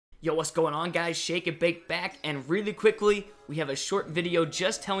Yo, what's going on, guys? Shake and Bake back, and really quickly, we have a short video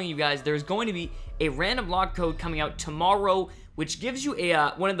just telling you guys there's going to be a random lock code coming out tomorrow, which gives you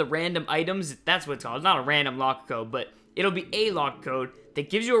a one of the random items. That's what it's called. It's not a random lock code, but it'll be a lock code that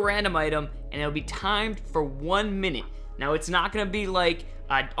gives you a random item, and it'll be timed for 1 minute. Now, it's not going to be like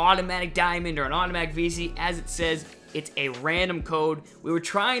an automatic diamond or an automatic VC. As it says, it's a random code. We were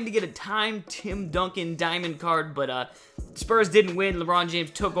trying to get a timed Tim Duncan diamond card, but Spurs didn't win. LeBron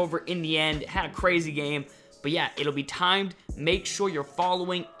James took over in the end. Had a crazy game. But yeah, it'll be timed. Make sure you're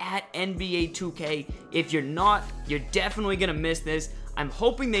following at NBA 2K. If you're not, you're definitely going to miss this. I'm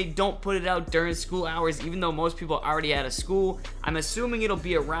hoping they don't put it out during school hours, even though most people are already out of school. I'm assuming it'll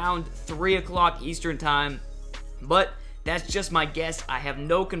be around 3 o'clock Eastern time. But that's just my guess. I have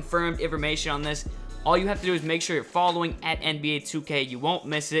no confirmed information on this. All you have to do is make sure you're following at NBA 2K. You won't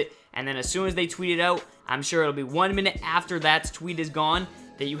miss it. And then as soon as they tweet it out, I'm sure it'll be 1 minute after that tweet is gone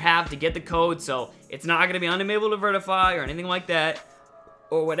that you have to get the code. So it's not going to be unable to verify or anything like that.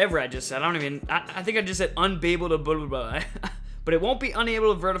 Or whatever I just said. I think I just said unable to blah, blah, blah. But it won't be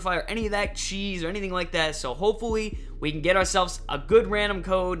unable to verify or any of that cheese or anything like that. So hopefully we can get ourselves a good random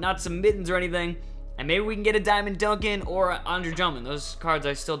code, not some mittens or anything. And maybe we can get a Diamond Duncan or Andre Drummond. Those cards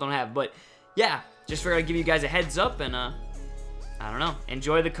I still don't have. But yeah, just figured I'd give you guys a heads up, and I don't know,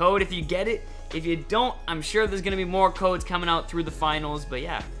 enjoy the code if you get it. If you don't, I'm sure there's going to be more codes coming out through the finals. But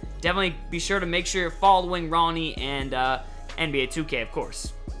yeah, definitely be sure to make sure you're following Ronnie and NBA 2K, of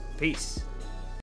course. Peace.